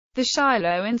The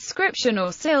Shiloh inscription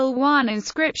or Siloam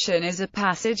inscription is a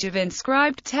passage of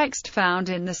inscribed text found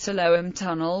in the Siloam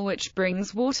tunnel which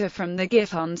brings water from the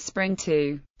Gihon spring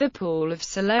to the Pool of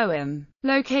Siloam,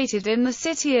 located in the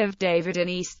city of David in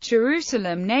East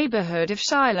Jerusalem neighborhood of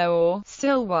Shiloh or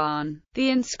Siloam. The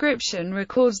inscription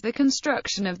records the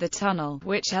construction of the tunnel,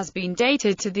 which has been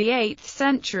dated to the 8th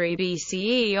century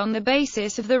BCE on the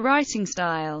basis of the writing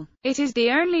style. It is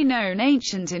the only known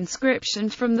ancient inscription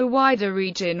from the wider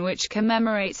region which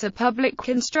commemorates a public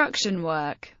construction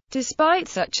work. Despite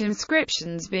such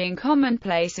inscriptions being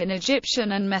commonplace in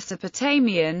Egyptian and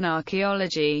Mesopotamian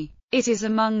archaeology, it is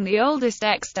among the oldest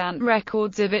extant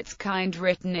records of its kind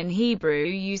written in Hebrew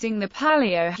using the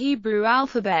Paleo-Hebrew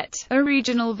alphabet, a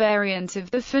regional variant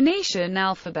of the Phoenician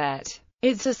alphabet.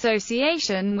 Its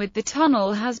association with the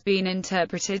tunnel has been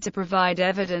interpreted to provide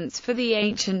evidence for the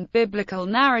ancient biblical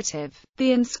narrative.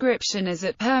 The inscription is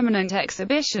at permanent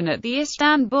exhibition at the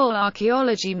Istanbul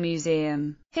Archaeology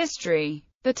Museum. History.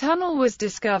 The tunnel was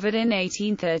discovered in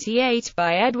 1838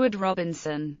 by Edward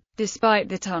Robinson. Despite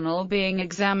the tunnel being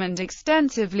examined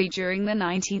extensively during the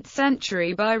 19th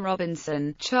century by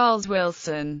Robinson, Charles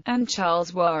Wilson, and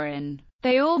Charles Warren,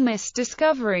 they all missed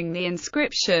discovering the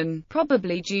inscription,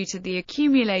 probably due to the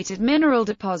accumulated mineral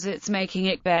deposits making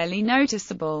it barely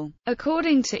noticeable.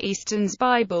 According to Easton's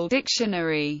Bible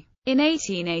Dictionary, in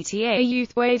 1888, a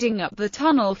youth wading up the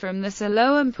tunnel from the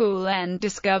Siloam pool end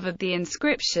discovered the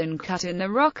inscription cut in the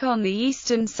rock on the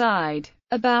eastern side,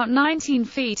 about 19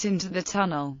 feet into the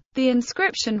tunnel. The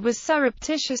inscription was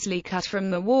surreptitiously cut from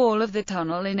the wall of the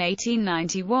tunnel in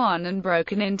 1891 and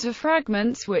broken into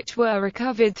fragments which were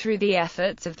recovered through the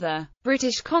efforts of the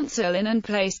British consul and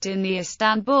placed in the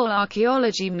Istanbul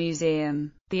Archaeology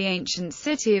Museum. The ancient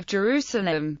city of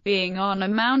Jerusalem, being on a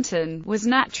mountain, was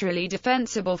naturally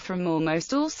defensible from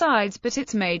almost all sides, but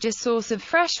its major source of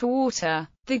fresh water,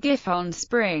 the Gihon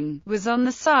spring, was on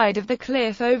the side of the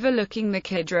cliff overlooking the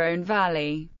Kidron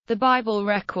Valley. The Bible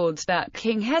records that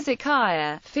King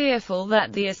Hezekiah, fearful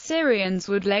that the Assyrians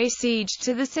would lay siege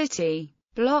to the city,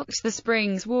 blocked the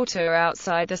spring's water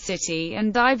outside the city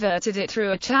and diverted it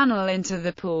through a channel into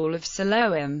the Pool of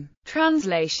Siloam.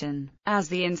 Translation. As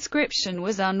the inscription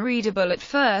was unreadable at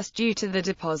first due to the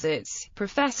deposits,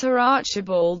 Professor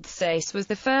Archibald Sayce was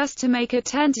the first to make a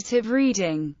tentative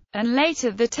reading, and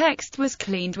later the text was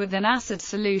cleaned with an acid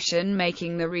solution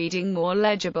making the reading more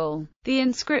legible. The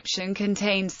inscription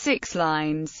contains 6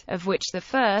 lines, of which the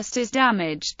first is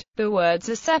damaged. The words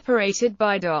are separated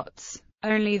by dots.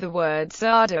 Only the word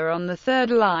Sada on the 3rd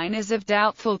line is of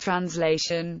doubtful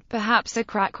translation, perhaps a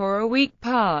crack or a weak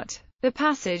part. The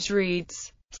passage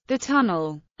reads, "The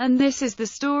tunnel. And this is the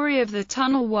story of the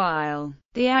tunnel while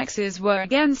the axes were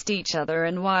against each other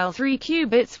and while 3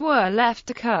 cubits were left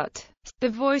to cut. The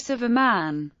voice of a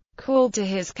man called to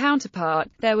his counterpart,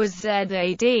 there was Zada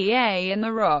in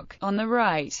the rock, on the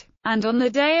right. And on the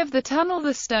day of the tunnel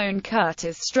the stone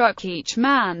cutters struck each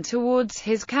man towards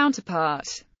his counterpart,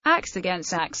 axe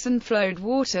against axe, and flowed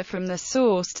water from the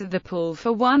source to the pool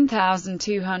for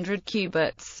 1,200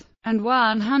 cubits, and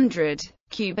 100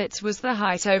 cubits was the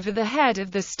height over the head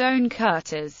of the stone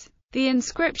cutters." The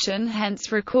inscription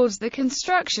hence records the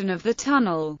construction of the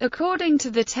tunnel. According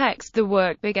to the text, the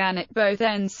work began at both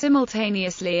ends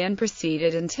simultaneously and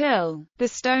proceeded until the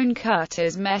stone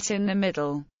cutters met in the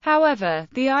middle. However,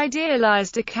 the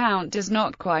idealized account does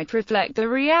not quite reflect the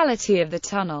reality of the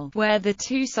tunnel, where the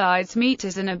 2 sides meet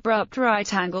as an abrupt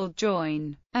right-angled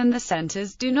join, and the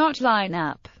centers do not line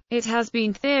up. It has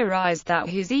been theorized that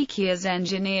Hezekiah's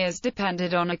engineers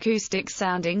depended on acoustic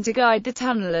sounding to guide the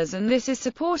tunnelers, and this is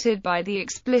supported by the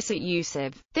explicit use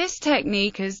of this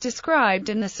technique as described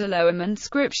in the Siloam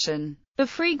inscription. The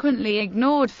frequently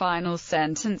ignored final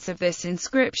sentence of this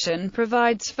inscription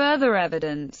provides further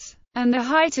evidence. "And the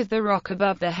height of the rock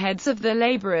above the heads of the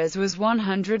laborers was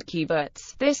 100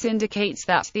 cubits. This indicates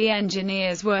that the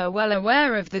engineers were well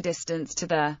aware of the distance to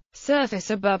the surface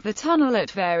above the tunnel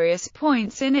at various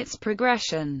points in its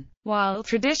progression. While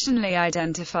traditionally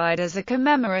identified as a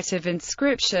commemorative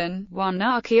inscription, one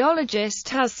archaeologist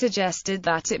has suggested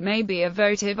that it may be a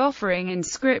votive offering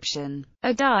inscription.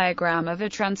 A diagram of a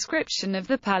transcription of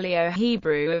the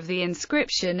Paleo-Hebrew of the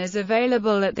inscription is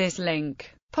available at this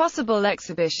link. Possible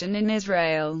exhibition in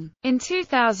Israel. In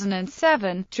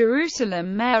 2007,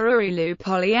 Jerusalem Mayor Urilu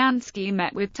Polyansky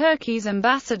met with Turkey's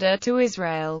ambassador to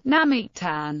Israel, Namik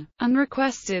Tan, and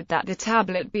requested that the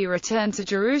tablet be returned to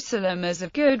Jerusalem as a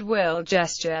goodwill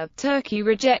gesture. Turkey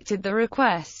rejected the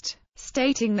request,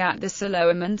 stating that the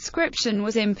Siloam inscription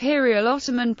was Imperial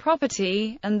Ottoman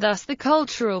property, and thus the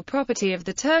cultural property of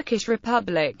the Turkish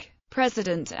Republic.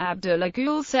 President Abdullah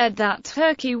Gül said that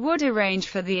Turkey would arrange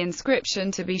for the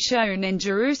inscription to be shown in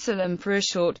Jerusalem for a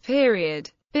short period.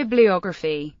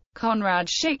 Bibliography: Conrad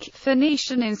Schick,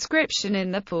 Phoenician inscription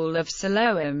in the Pool of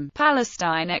Siloam,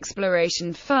 Palestine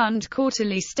Exploration Fund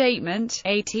Quarterly Statement,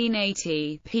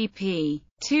 1880, pp.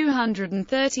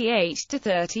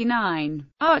 238-39.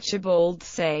 Archibald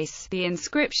Sayce, The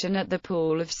Inscription at the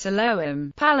Pool of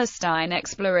Siloam, Palestine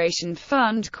Exploration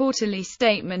Fund Quarterly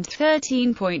Statement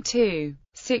 13.2.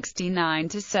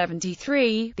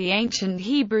 69-73, The Ancient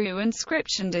Hebrew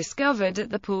Inscription Discovered at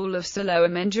the Pool of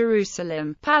Siloam in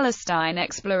Jerusalem, Palestine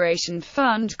Exploration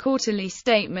Fund Quarterly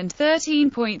Statement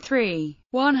 13.3,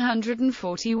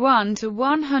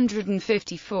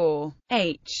 141-154.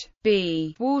 H.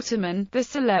 B. Waterman, The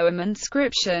Siloam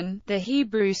Inscription, The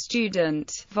Hebrew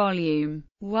Student, Volume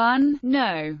 1,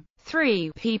 No.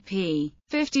 3, pp.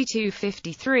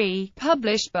 52-53,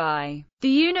 published by the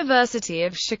University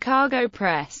of Chicago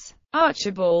Press.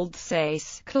 Archibald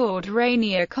Sayce, Claude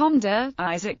Rainier Comder,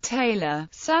 Isaac Taylor,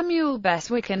 Samuel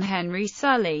Beswick and Henry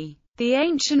Sully. The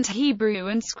Ancient Hebrew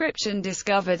Inscription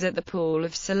Discovered at the Pool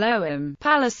of Siloam,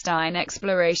 Palestine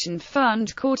Exploration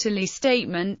Fund Quarterly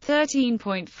Statement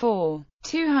 13.4,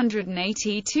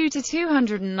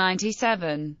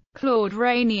 282-297. Claude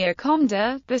Rainier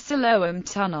Comder, The Siloam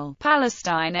Tunnel,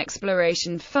 Palestine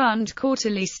Exploration Fund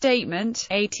Quarterly Statement,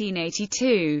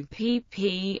 1882,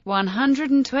 pp.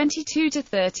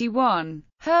 122-31.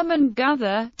 Hermann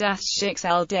Guther, Das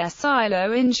Schicksal der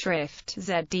Silo Inschrift,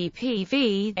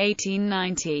 ZDPV,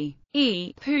 1890.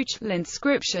 E. Pooch,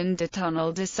 L'Inscription de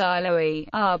Tunnel de Siloé,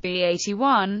 RB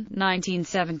 81,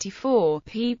 1974,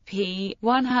 pp.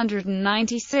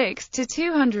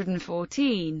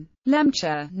 196-214.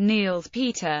 Lemcher, Niels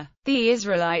Peter. The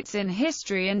Israelites in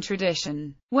History and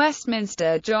Tradition.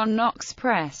 Westminster John Knox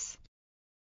Press.